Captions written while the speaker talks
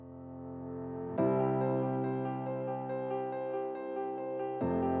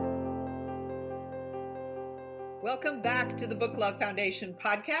Welcome back to the Book Love Foundation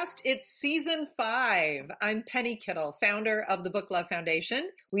podcast. It's season 5. I'm Penny Kittle, founder of the Book Love Foundation.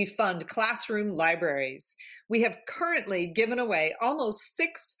 We fund classroom libraries. We have currently given away almost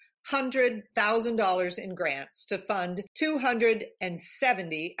 $600,000 in grants to fund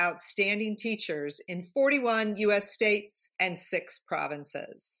 270 outstanding teachers in 41 U.S. states and 6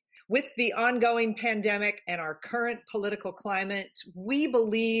 provinces. With the ongoing pandemic and our current political climate, we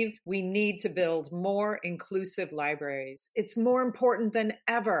believe we need to build more inclusive libraries. It's more important than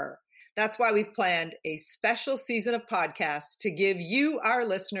ever. That's why we've planned a special season of podcasts to give you, our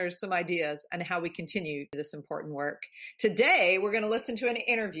listeners, some ideas on how we continue this important work. Today, we're going to listen to an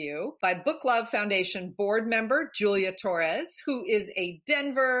interview by Book Love Foundation board member Julia Torres, who is a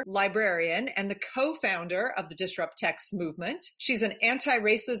Denver librarian and the co-founder of the Disrupt Text movement. She's an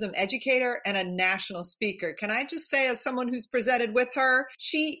anti-racism educator and a national speaker. Can I just say, as someone who's presented with her,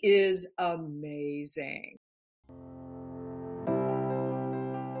 she is amazing.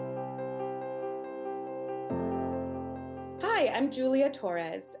 Hi, I'm Julia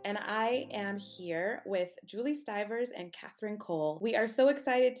Torres, and I am here with Julie Stivers and Catherine Cole. We are so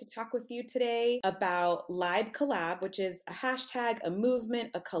excited to talk with you today about Lib Collab, which is a hashtag, a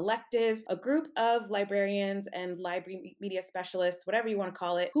movement, a collective, a group of librarians and library media specialists, whatever you want to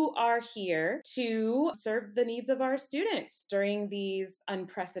call it, who are here to serve the needs of our students during these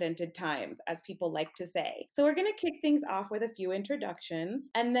unprecedented times, as people like to say. So we're going to kick things off with a few introductions,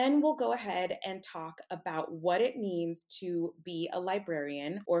 and then we'll go ahead and talk about what it means to be a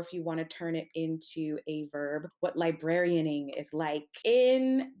librarian, or if you want to turn it into a verb, what librarianing is like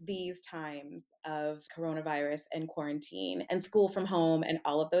in these times of coronavirus and quarantine and school from home and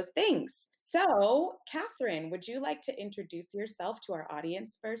all of those things. So, Catherine, would you like to introduce yourself to our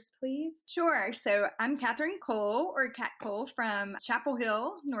audience first, please? Sure. So I'm Catherine Cole, or Cat Cole, from Chapel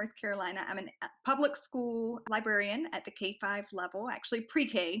Hill, North Carolina. I'm a public school librarian at the K-5 level, actually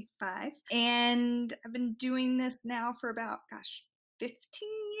pre-K 5. And I've been doing this now for about, 15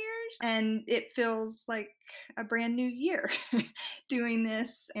 years. And it feels like a brand new year doing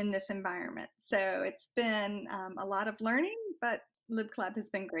this in this environment. So it's been a lot of learning, but Lib Club has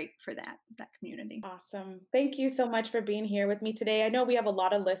been great for that community. Awesome. Thank you so much for being here with me today. I know we have a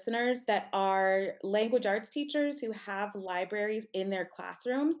lot of listeners that are language arts teachers who have libraries in their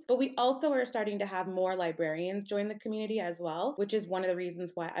classrooms, but we also are starting to have more librarians join the community as well, which is one of the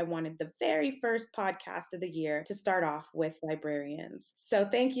reasons why I wanted the very first podcast of the year to start off with librarians. So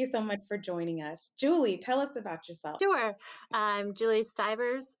thank you so much for joining us. Julie, tell us about yourself. Sure. I'm Julie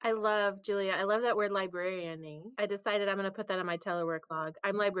Stivers. I love that word librarianing. I decided I'm going to put that on my telework log.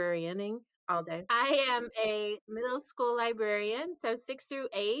 I'm librarianing all day. I am a middle school librarian, so 6 through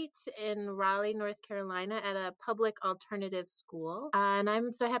 8 in Raleigh, North Carolina at a public alternative school. And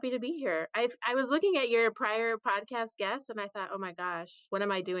I'm so happy to be here. I was looking at your prior podcast guests and I thought, oh my gosh, what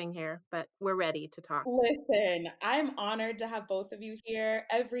am I doing here? But we're ready to talk. Listen, I'm honored to have both of you here.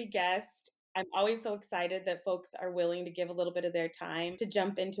 Every guest, I'm always so excited that folks are willing to give a little bit of their time to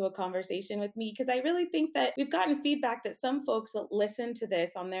jump into a conversation with me, because I really think that we've gotten feedback that some folks listen to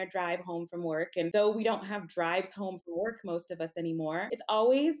this on their drive home from work. And though we don't have drives home from work, most of us anymore, it's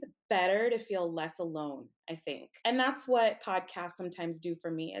always better to feel less alone, I think. And that's what podcasts sometimes do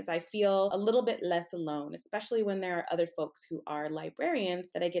for me, is I feel a little bit less alone, especially when there are other folks who are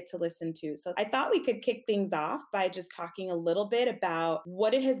librarians that I get to listen to. So I thought we could kick things off by just talking a little bit about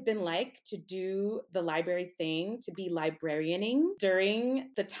what it has been like to do the library thing, to be librarianing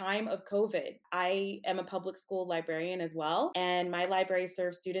during the time of COVID. I am a public school librarian as well, and my library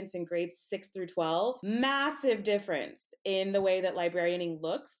serves students in grades 6 through 12. Massive difference in the way that librarianing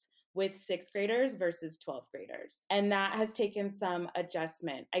looks with 6th graders versus 12th graders. And that has taken some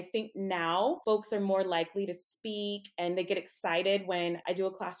adjustment. I think now folks are more likely to speak and they get excited when I do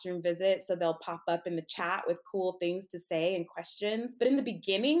a classroom visit. So they'll pop up in the chat with cool things to say and questions. But in the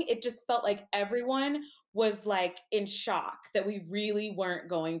beginning, it just felt like everyone was like in shock that we really weren't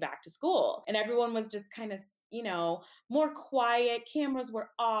going back to school. And everyone was just kind of, more quiet. Cameras were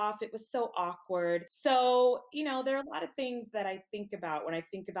off. It was so awkward. So, there are a lot of things that I think about when I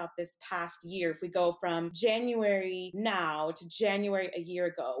think about this past year. If we go from January now to January a year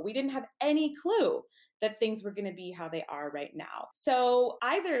ago, we didn't have any clue that things were going to be how they are right now. So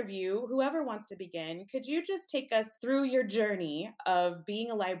either of you, whoever wants to begin, could you just take us through your journey of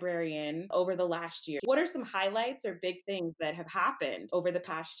being a librarian over the last year? What are some highlights or big things that have happened over the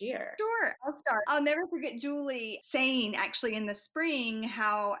past year? Sure, I'll start. I'll never forget Julie saying actually in the spring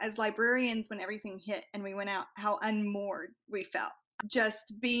how as librarians, when everything hit and we went out, how unmoored we felt.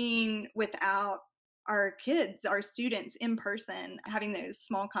 Just being without our kids, our students in person, having those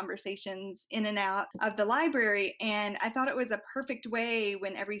small conversations in and out of the library. And I thought it was a perfect way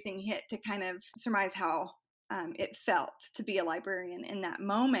when everything hit to kind of surmise how it felt to be a librarian in that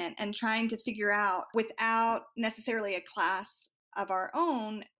moment, and trying to figure out, without necessarily a class of our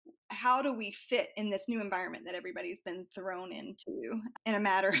own, how do we fit in this new environment that everybody's been thrown into in a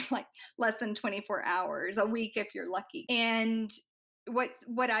matter of like less than 24 hours, a week if you're lucky. And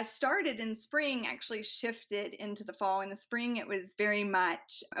what I started in spring actually shifted into the fall. In the spring, it was very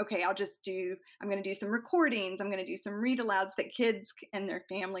much, okay, I'm going to do some recordings. I'm going to do some read alouds that kids and their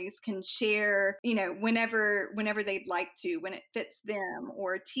families can share, whenever they'd like to, when it fits them,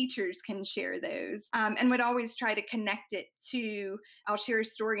 or teachers can share those. And would always try to connect it to, I'll share a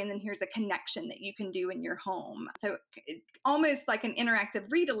story and then here's a connection that you can do in your home. So almost like an interactive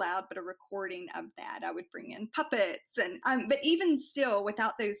read aloud, but a recording of that. I would bring in puppets but even still,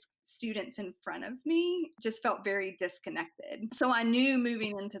 without those students in front of me, just felt very disconnected. So I knew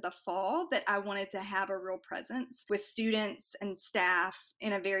moving into the fall that I wanted to have a real presence with students and staff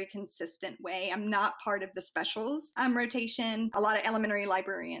in a very consistent way. I'm not part of the specials rotation. A lot of elementary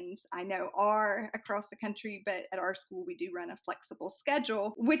librarians I know are across the country, but at our school we do run a flexible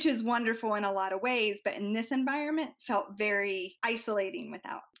schedule, which is wonderful in a lot of ways, but in this environment felt very isolating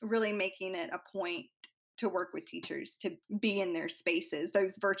without really making it a point to work with teachers to be in their spaces,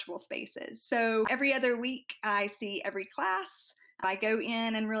 those virtual spaces. So every other week, I see every class. I go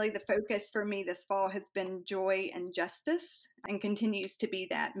in, and really the focus for me this fall has been joy and justice, and continues to be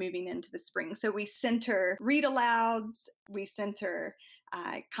that moving into the spring. So we center read alouds, we center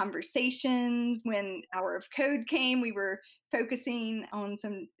conversations. When Hour of Code came, we were focusing on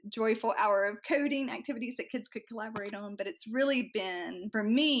some joyful Hour of Coding activities that kids could collaborate on. But it's really been, for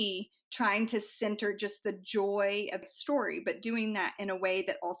me, trying to center just the joy of the story, but doing that in a way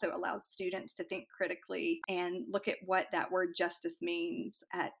that also allows students to think critically and look at what that word justice means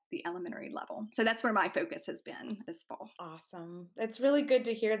at the elementary level. So that's where my focus has been this fall. Awesome. It's really good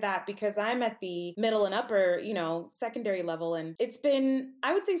to hear that, because I'm at the middle and upper, secondary level. And it's been,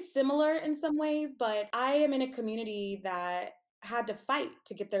 I would say, similar in some ways, but I am in a community that had to fight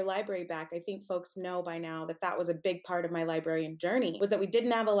to get their library back. I think folks know by now that that was a big part of my librarian journey, was that we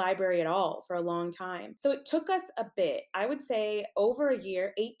didn't have a library at all for a long time. So it took us a bit, I would say over a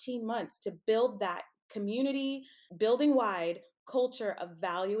year, 18 months, to build that community, building wide culture of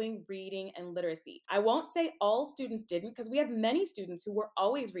valuing reading and literacy. I won't say all students didn't, because we have many students who were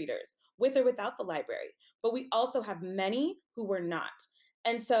always readers, with or without the library, but we also have many who were not.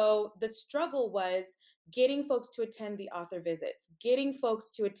 And so the struggle was getting folks to attend the author visits, getting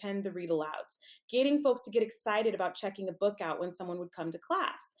folks to attend the read alouds, getting folks to get excited about checking a book out when someone would come to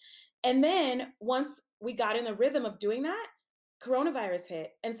class. And then once we got in the rhythm of doing that, coronavirus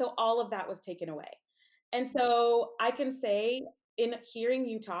hit. And so all of that was taken away. And so I can say, in hearing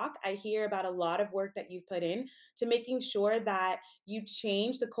you talk, I hear about a lot of work that you've put in to making sure that you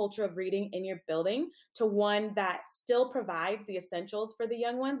change the culture of reading in your building to one that still provides the essentials for the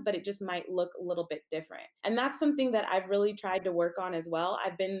young ones, but it just might look a little bit different. And that's something that I've really tried to work on as well.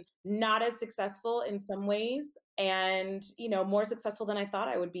 I've been not as successful in some ways, and more successful than I thought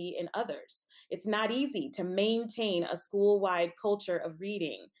I would be in others. It's not easy to maintain a school-wide culture of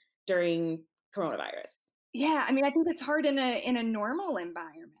reading during coronavirus. Yeah, I mean, I think it's hard in a normal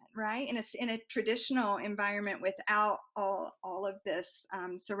environment, right? In a traditional environment without all of this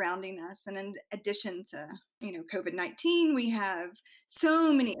surrounding us. And in addition to COVID-19, we have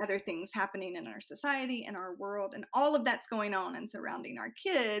so many other things happening in our society and our world, and all of that's going on and surrounding our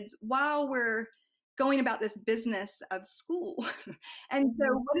kids while we're going about this business of school. And so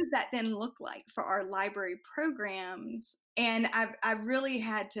what does that then look like for our library programs? And I've really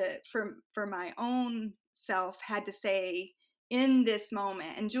had to, for my own self, had to say in this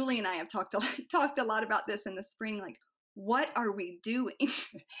moment, and Julie and I have talked a lot about this in the spring, like, what are we doing?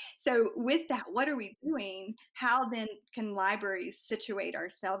 So with that, what are we doing? How then can libraries situate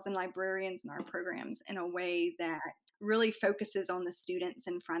ourselves and librarians in our programs in a way that really focuses on the students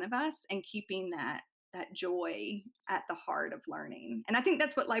in front of us and keeping that joy at the heart of learning? And I think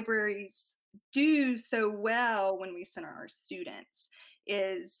that's what libraries do so well when we center our students,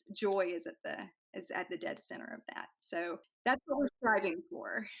 is joy is at the dead center of that. So that's what we're striving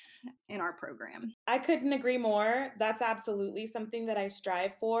for in our program. I couldn't agree more. That's absolutely something that I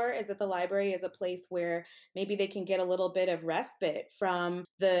strive for, is that the library is a place where maybe they can get a little bit of respite from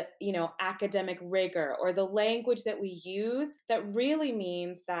the, academic rigor or the language that we use that really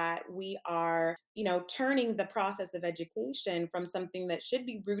means that we are, turning the process of education from something that should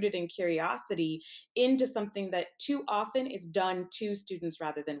be rooted in curiosity into something that too often is done to students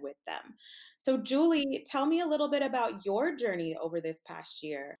rather than with them. So, Julie, tell me a little bit about your journey over this past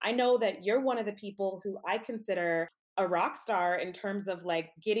year. I know that you're one of the people who I consider a rock star in terms of like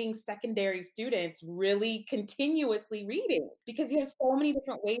getting secondary students really continuously reading, because you have so many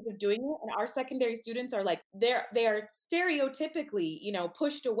different ways of doing it, and our secondary students are like they are stereotypically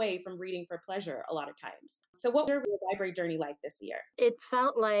pushed away from reading for pleasure a lot of times. So what was your library journey like this year? It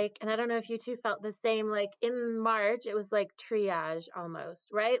felt like, and I don't know if you two felt the same, like in March, it was like triage almost,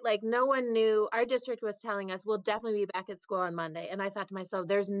 right? Like no one knew. Our district was telling us we'll definitely be back at school on Monday. And I thought to myself,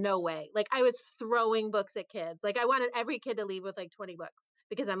 there's no way. Like I was throwing books at kids. Like I wanted every kid to leave with like 20 books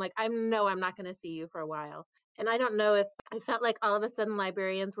because I'm like, I'm not going to see you for a while. And I don't know if I felt like all of a sudden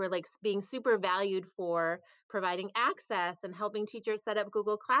librarians were like being super valued for providing access and helping teachers set up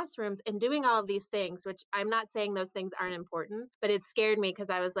Google Classrooms and doing all of these things, which I'm not saying those things aren't important, but it scared me because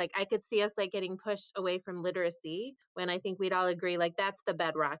I was like, I could see us like getting pushed away from literacy when I think we'd all agree, like that's the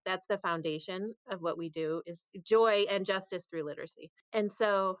bedrock, that's the foundation of what we do is joy and justice through literacy. And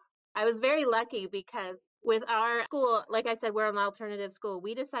so I was very lucky because with our school, like I said, we're an alternative school.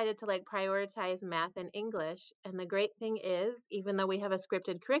 We decided to like prioritize math and English. And the great thing is, even though we have a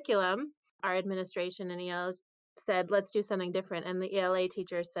scripted curriculum, our administration and ELs said, let's do something different. And the ELA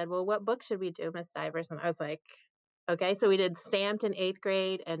teacher said, well, what book should we do, Miss Stivers? And I was like, okay. So we did Stamped in 8th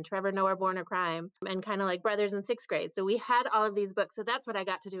grade and Trevor Noah, Born a Crime, and kind of like Brothers in 6th grade. So we had all of these books. So that's what I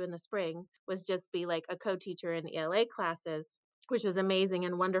got to do in the spring, was just be like a co-teacher in ELA classes, which was amazing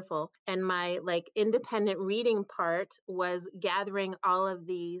and wonderful. And my like independent reading part was gathering all of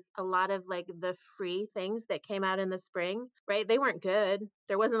these, a lot of like the free things that came out in the spring, right? They weren't good.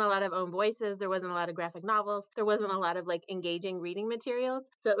 There wasn't a lot of own voices. There wasn't a lot of graphic novels. There wasn't a lot of like engaging reading materials.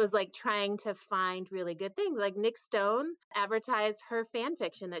 So it was like trying to find really good things. Like Nick Stone advertised her fan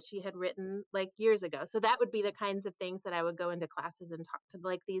fiction that she had written like years ago. So that would be the kinds of things that I would go into classes and talk to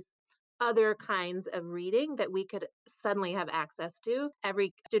like these other kinds of reading that we could suddenly have access to.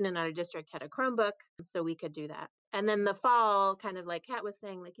 Every student in our district had a Chromebook, so we could do that. And then the fall, kind of like Kat was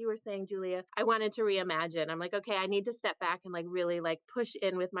saying, like you were saying, Julia, I wanted to reimagine. I'm like, okay, I need to step back and like really like push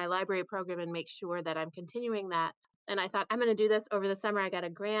in with my library program and make sure that I'm continuing that. And I thought, I'm going to do this over the summer. I got a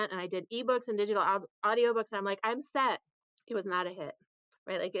grant and I did ebooks and digital audiobooks. And I'm like, I'm set. It was not a hit,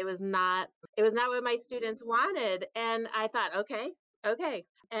 right? Like it was not what my students wanted. And I thought, okay.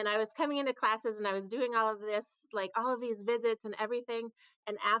 And I was coming into classes and I was doing all of this, like all of these visits and everything.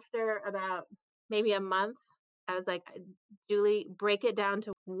 And after about maybe a month, I was like, Julie, break it down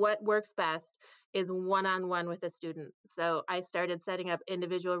to what works best is one-on-one with a student. So I started setting up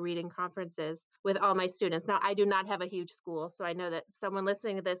individual reading conferences with all my students. Now, I do not have a huge school, so I know that someone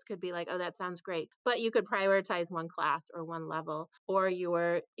listening to this could be like, oh, that sounds great. But you could prioritize one class or one level, or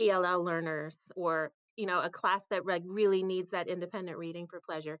your ELL learners, or a class that like really needs that independent reading for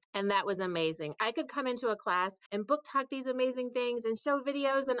pleasure. And that was amazing. I could come into a class and book talk these amazing things and show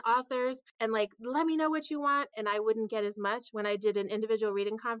videos and authors and like, let me know what you want. And I wouldn't get as much. When I did an individual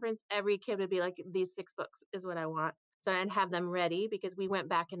reading conference, every kid would be like, these 6 books is what I want. So I'd have them ready because we went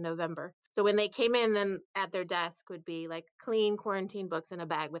back in November. So when they came in, then at their desk would be like clean quarantine books in a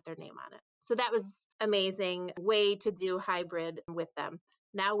bag with their name on it. So that was amazing way to do hybrid with them.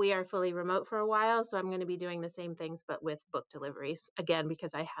 Now we are fully remote for a while, so I'm going to be doing the same things, but with book deliveries again,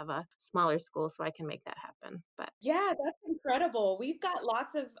 because I have a smaller school, so I can make that happen. But yeah, that's incredible. We've got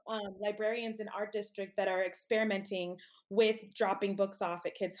lots of librarians in our district that are experimenting with dropping books off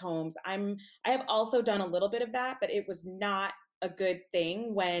at kids' homes. I have also done a little bit of that, but it was not a good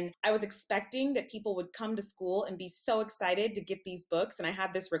thing when I was expecting that people would come to school and be so excited to get these books. And I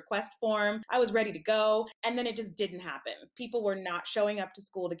had this request form. I was ready to go. And then it just didn't happen. People were not showing up to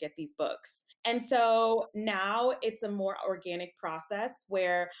school to get these books. And so now it's a more organic process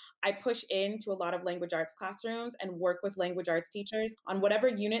where I push into a lot of language arts classrooms and work with language arts teachers on whatever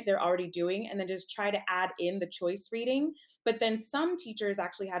unit they're already doing, and then just try to add in the choice reading. But then some teachers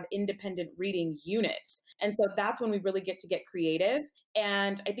actually have independent reading units. And so that's when we really get to get creative.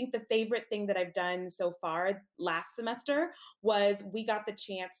 And I think the favorite thing that I've done so far last semester was we got the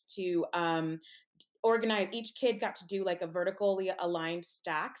chance to organize, each kid got to do like a vertically aligned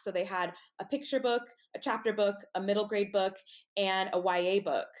stack. So they had a picture book, a chapter book, a middle grade book, and a YA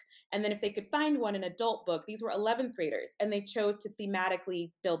book. And then if they could find one, an adult book, these were 11th graders, and they chose to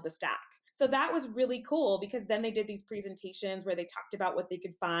thematically build the stack. So that was really cool because then they did these presentations where they talked about what they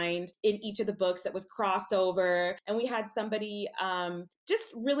could find in each of the books that was crossover. And we had somebody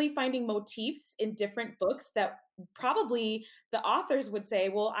just really finding motifs in different books that probably the authors would say,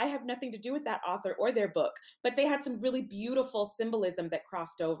 well, I have nothing to do with that author or their book, but they had some really beautiful symbolism that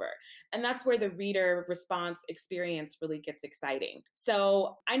crossed over. And that's where the reader response experience really gets exciting.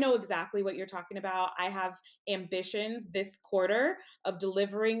 So I know exactly what you're talking about. I have ambitions this quarter of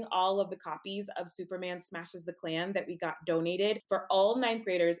delivering all of the copies of Superman Smashes the Klan that we got donated for all ninth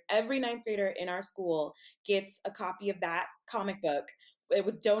graders. Every ninth grader in our school gets a copy of that comic book. It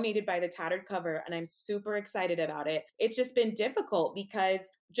was donated by the Tattered Cover, and I'm super excited about it. It's just been difficult because,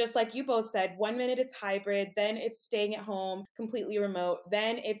 just like you both said, 1 minute it's hybrid, then it's staying at home, completely remote,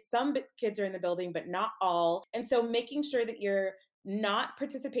 then it's some kids are in the building, but not all. And so making sure that you're not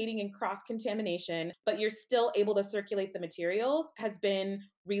participating in cross-contamination, but you're still able to circulate the materials has been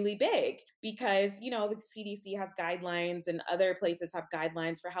really big because, you know, the CDC has guidelines and other places have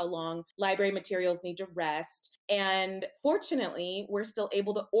guidelines for how long library materials need to rest. And fortunately, we're still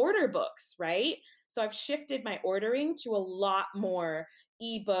able to order books, right? So I've shifted my ordering to a lot more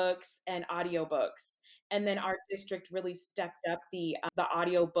ebooks and audiobooks. And then our district really stepped up the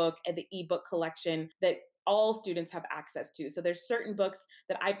audiobook and the ebook collection that all students have access to. So there's certain books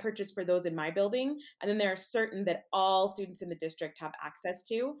that I purchase for those in my building, and then there are certain that all students in the district have access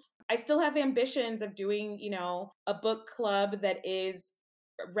to. I still have ambitions of doing, you know, a book club that is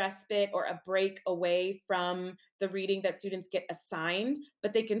respite or a break away from the reading that students get assigned,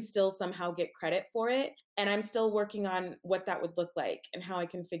 but they can still somehow get credit for it. And I'm still working on what that would look like and how I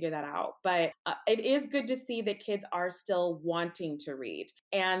can figure that out. But it is good to see that kids are still wanting to read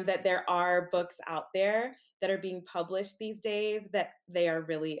and that there are books out there that are being published these days that they are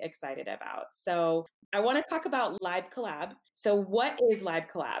really excited about. So I want to talk about Lib Collab. So what is Lib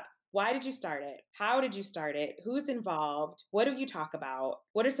Collab? Why did you start it? How did you start it? Who's involved? What do you talk about?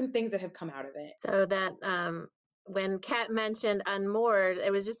 What are some things that have come out of it? So that when Kat mentioned Unmoored,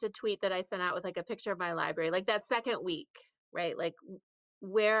 it was just a tweet that I sent out with like a picture of my library, like that second week, right? Like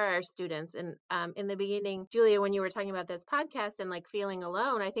where are our students? And in the beginning, Julia, when you were talking about this podcast and like feeling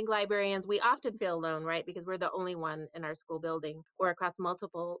alone, I think librarians, we often feel alone, right? Because we're the only one in our school building or across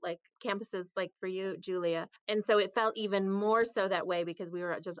multiple like campuses, like for you, Julia. And so it felt even more so that way because we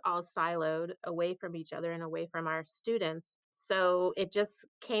were just all siloed away from each other and away from our students. So it just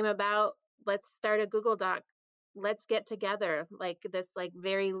came about, let's start a Google Doc. Let's get together, like this, like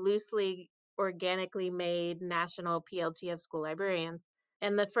very loosely, organically made national PLT of school librarians.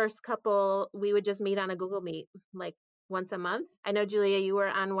 And the first couple, we would just meet on a Google Meet, like once a month. I know, Julia, you were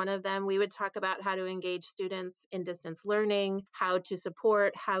on one of them. We would talk about how to engage students in distance learning, how to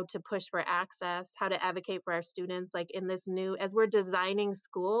support, how to push for access, how to advocate for our students, like in this new, as we're designing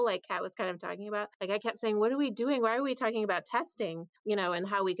school, like Kat was kind of talking about, like I kept saying, what are we doing? Why are we talking about testing, you know, and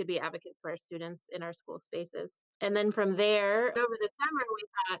how we could be advocates for our students in our school spaces. And then from there, over the summer, we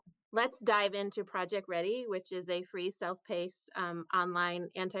thought, let's dive into Project Ready, which is a free self-paced online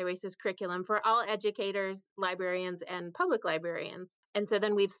anti-racist curriculum for all educators, librarians, and public librarians. And so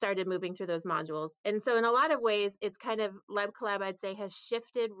then we've started moving through those modules. And so in a lot of ways, it's kind of Lib Collab, I'd say, has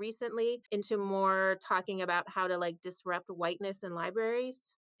shifted recently into more talking about how to like disrupt whiteness in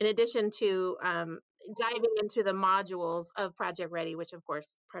libraries. In addition to diving into the modules of Project Ready, which of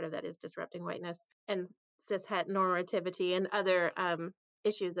course, part of that is disrupting whiteness and cishet normativity and other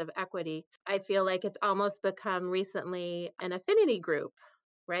issues of equity. I feel like it's almost become recently an affinity group,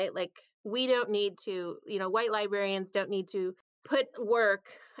 right? Like we don't need to, you know, white librarians don't need to put work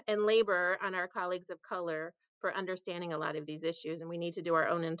and labor on our colleagues of color for understanding a lot of these issues. And we need to do our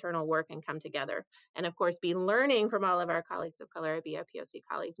own internal work and come together. And of course, be learning from all of our colleagues of color, our BIPOC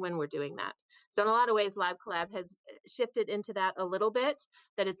colleagues, when we're doing that. So in a lot of ways, Lib Collab has shifted into that a little bit,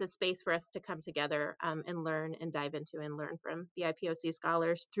 that it's a space for us to come together and learn and dive into and learn from BIPOC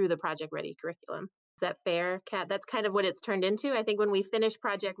scholars through the Project Ready curriculum. Is that fair, Kat? That's kind of what it's turned into. I think when we finish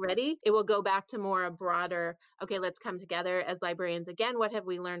Project Ready, it will go back to more a broader, okay, let's come together as librarians again. What have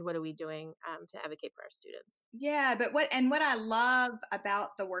we learned? What are we doing to advocate for our students? Yeah, but what I love about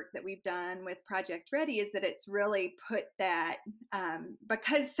the work that we've done with Project Ready is that it's really put that,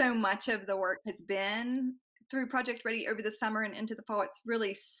 because so much of the work has been through Project Ready over the summer and into the fall, it's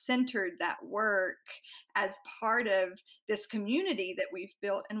really centered that work as part of this community that we've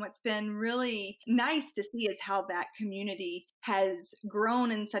built. And what's been really nice to see is how that community has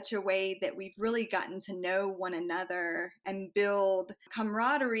grown in such a way that we've really gotten to know one another and build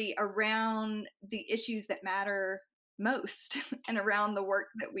camaraderie around the issues that matter most and around the work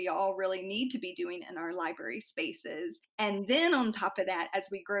that we all really need to be doing in our library spaces. And then on top of that, as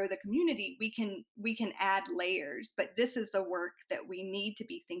we grow the community, we can add layers. But this is the work that we need to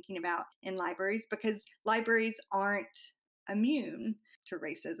be thinking about in libraries, because libraries aren't immune to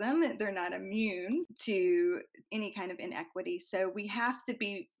racism. They're not immune to any kind of inequity. So we have to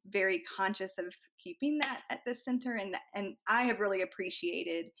be very conscious of keeping that at the center. And I have really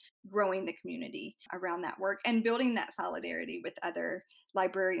appreciated growing the community around that work and building that solidarity with other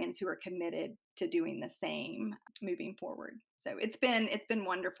librarians who are committed to doing the same moving forward. So it's been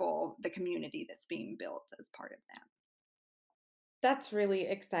wonderful, the community that's being built as part of that. That's really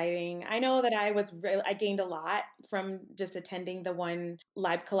exciting. I know that I gained a lot from just attending the one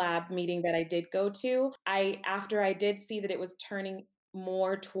Lib Collab meeting that I did go to. After I did see that it was turning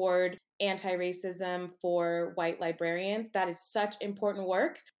more toward anti-racism for white librarians, that is such important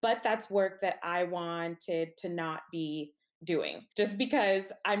work, but that's work that I wanted to not be doing just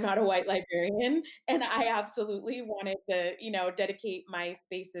because I'm not a white librarian, and I absolutely wanted to, dedicate my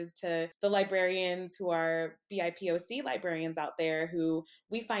spaces to the librarians who are BIPOC librarians out there who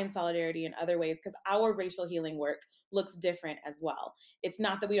we find solidarity in other ways, because our racial healing work looks different as well. It's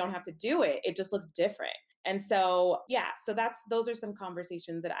not that we don't have to do it, it just looks different. And so, those are some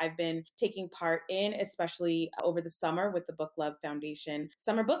conversations that I've been taking part in, especially over the summer with the Book Love Foundation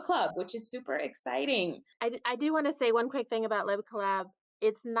Summer Book Club, which is super exciting. I do want to say one quick thing about Lib Collab.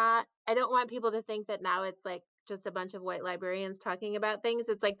 It's not, I don't want people to think that now it's like just a bunch of white librarians talking about things.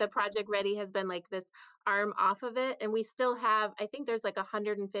 It's like the Project Ready has been like this arm off of it. And we still have, I think there's like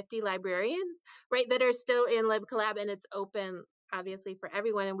 150 librarians, right, that are still in Lib Collab, and it's open obviously for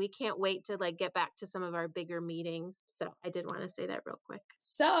everyone. And we can't wait to like get back to some of our bigger meetings. So I did want to say that real quick.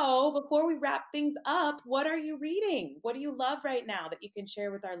 So before we wrap things up, what are you reading? What do you love right now that you can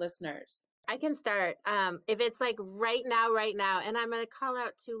share with our listeners? I can start. If it's like right now, and I'm going to call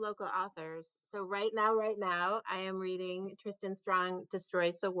out 2 local authors. So right now, I am reading Tristan Strong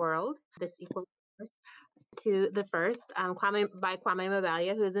Destroys the World, the sequel to the first, by Kwame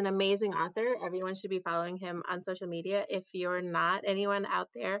Mabalia, who is an amazing author. Everyone should be following him on social media if you're not, anyone out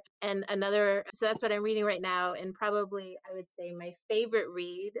there. And so that's what I'm reading right now. And probably I would say my favorite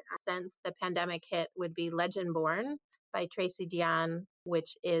read since the pandemic hit would be Legend Born by Tracy Deonn,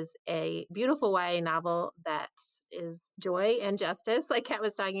 which is a beautiful YA novel that is joy and justice, like Kat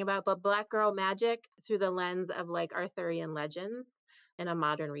was talking about, but Black girl magic through the lens of like Arthurian legends in a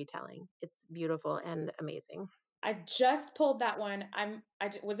modern retelling. It's beautiful and amazing. I just pulled that one. I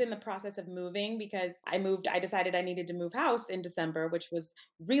was in the process of moving because I decided I needed to move house in December, which was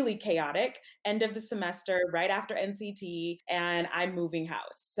really chaotic. End of the semester, right after NCT, and I'm moving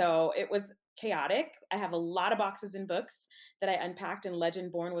house. So it was chaotic. I have a lot of boxes and books that I unpacked, and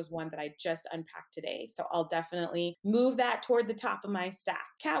Legend Born was one that I just unpacked today. So I'll definitely move that toward the top of my stack.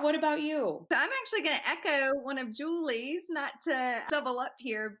 Kat, what about you? So I'm actually going to echo one of Julie's, not to double up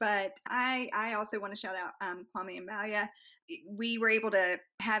here, but I also want to shout out Kwame and Malia. We were able to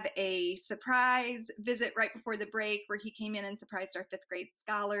have a surprise visit right before the break where he came in and surprised our 5th grade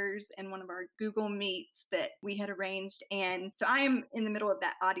scholars in one of our Google Meets that we had arranged. And so I am in the middle of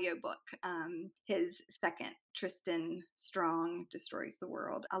that audiobook, his second, Tristan Strong Destroys the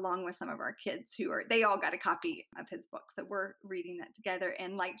World, along with some of our kids they all got a copy of his book. So we're reading that together.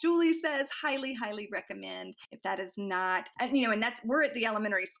 And like Julie says, highly, highly recommend if that is not, and we're at the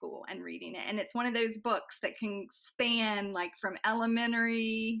elementary school and reading it. And it's one of those books that can span like from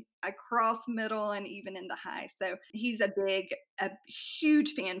elementary across middle and even into high. So he's a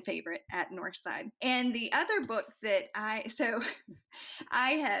huge fan favorite at Northside. And the other book that I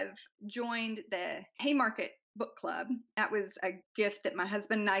have joined the Haymarket Book Club. That was a gift that my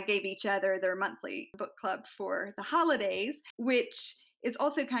husband and I gave each other, their monthly book club for the holidays, which is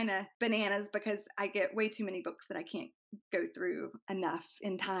also kind of bananas because I get way too many books that I can't go through enough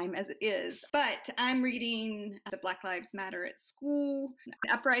in time as it is. But I'm reading The Black Lives Matter at School,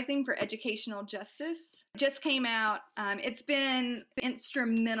 Uprising for Educational Justice. Just came out. It's been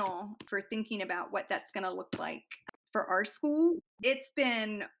instrumental for thinking about what that's going to look like for our school. It's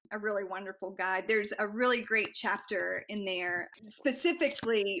been a really wonderful guide. There's a really great chapter in there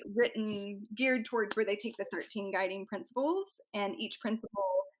specifically geared towards where they take the 13 guiding principles, and each principle,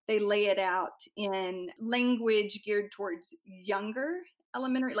 they lay it out in language geared towards younger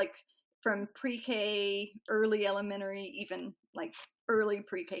elementary, like from pre-K, early elementary, even like early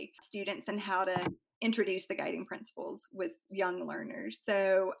pre-K students, and how to introduce the guiding principles with young learners.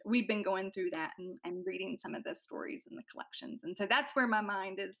 So we've been going through that and reading some of the stories in the collections. And so that's where my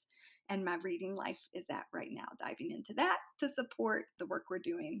mind is and my reading life is at right now, diving into that to support the work we're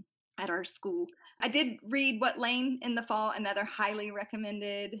doing at our school. I did read What Lane in the fall, another highly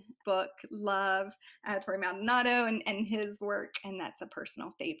recommended book. Love Tori Maldonado and his work, and that's a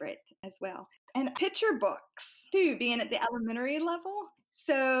personal favorite as well. And picture books, too, being at the elementary level.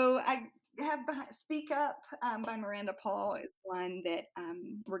 So I have Speak Up by Miranda Paul is one that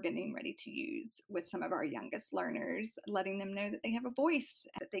we're getting ready to use with some of our youngest learners, letting them know that they have a voice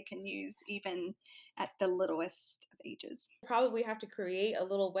that they can use even at the littlest of ages. Probably have to create a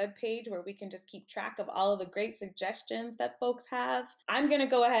little web page where we can just keep track of all of the great suggestions that folks have. I'm going to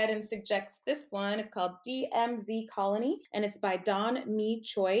go ahead and suggest this one. It's called DMZ Colony, and it's by Dawn Mi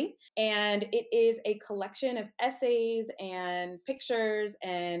Choi. And it is a collection of essays and pictures,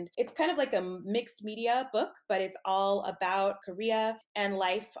 and it's kind of like a mixed media book, but it's all about Korea and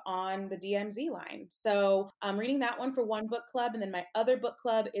life on the DMZ line. So I'm reading that one for one book club, and then my other book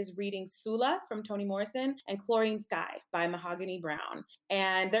club is reading Sula from Toni Morrison and Chlorine Sky by Mahogany Brown.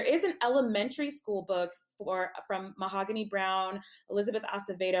 And there is an elementary school book from Mahogany Brown, Elizabeth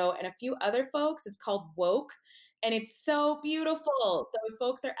Acevedo, and a few other folks. It's called Woke. And it's so beautiful. So if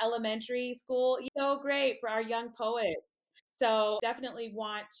folks are elementary school, so great for our young poets. So definitely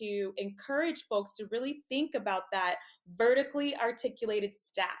want to encourage folks to really think about that vertically articulated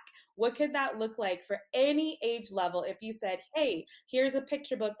stack. What could that look like for any age level if you said, hey, here's a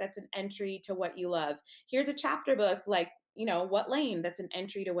picture book that's an entry to what you love. Here's a chapter book like, What Lane, that's an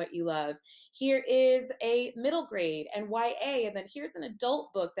entry to what you love. Here is a middle grade and YA, and then here's an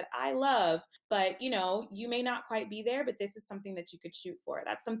adult book that I love, but you may not quite be there, but this is something that you could shoot for.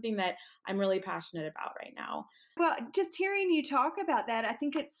 That's something that I'm really passionate about right now. Well, just hearing you talk about that, I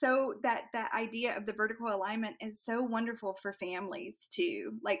think it's so that idea of the vertical alignment is so wonderful for families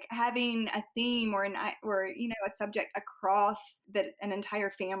too. Like having a theme or a subject across that an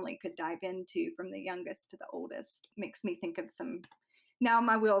entire family could dive into from the youngest to the oldest makes me think of some. Now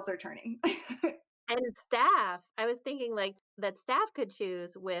my wheels are turning. And staff, I was thinking like that staff could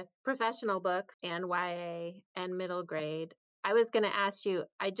choose with professional books and YA and middle grade. I was going to ask you,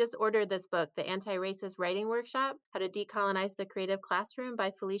 I just ordered this book, The Anti-Racist Writing Workshop, How to Decolonize the Creative Classroom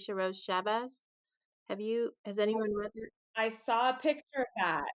by Felicia Rose Chavez. Has anyone read it? I saw a picture of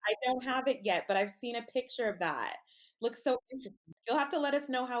that. I don't have it yet, but I've seen a picture of that. Looks so interesting. You'll have to let us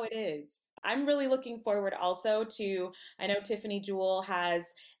know how it is. I'm really looking forward also to, I know Tiffany Jewell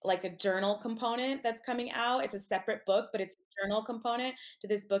has like a journal component that's coming out. It's a separate book, but it's a journal component to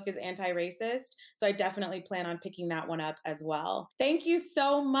this book is Anti-Racist. So I definitely plan on picking that one up as well. Thank you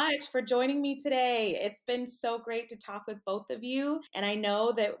so much for joining me today. It's been so great to talk with both of you. And I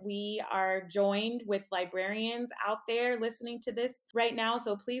know that we are joined with librarians out there listening to this right now.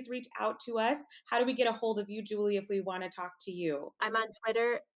 So please reach out to us. How do we get a hold of you, Julie, if we want to talk to you? I'm on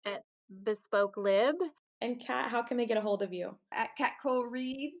Twitter at Bespoke Lib. And Kat, how can they get a hold of you? At Kat Cole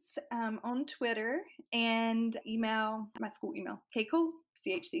Reads on Twitter, and my school email,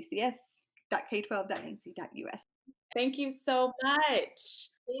 kcole@chccs.k12.nc.us. Thank you so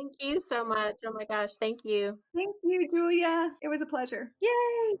much. Thank you so much. Oh my gosh, thank you. Thank you, Julia. It was a pleasure.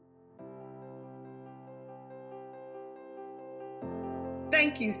 Yay!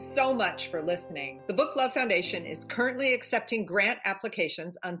 Thank you so much for listening. The Book Love Foundation is currently accepting grant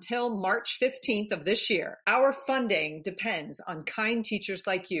applications until March 15th of this year. Our funding depends on kind teachers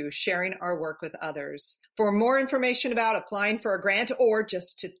like you sharing our work with others. For more information about applying for a grant or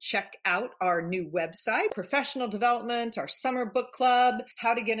just to check out our new website, professional development, our summer book club,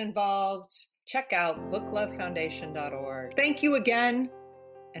 how to get involved, check out booklovefoundation.org. Thank you again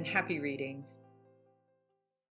and happy reading.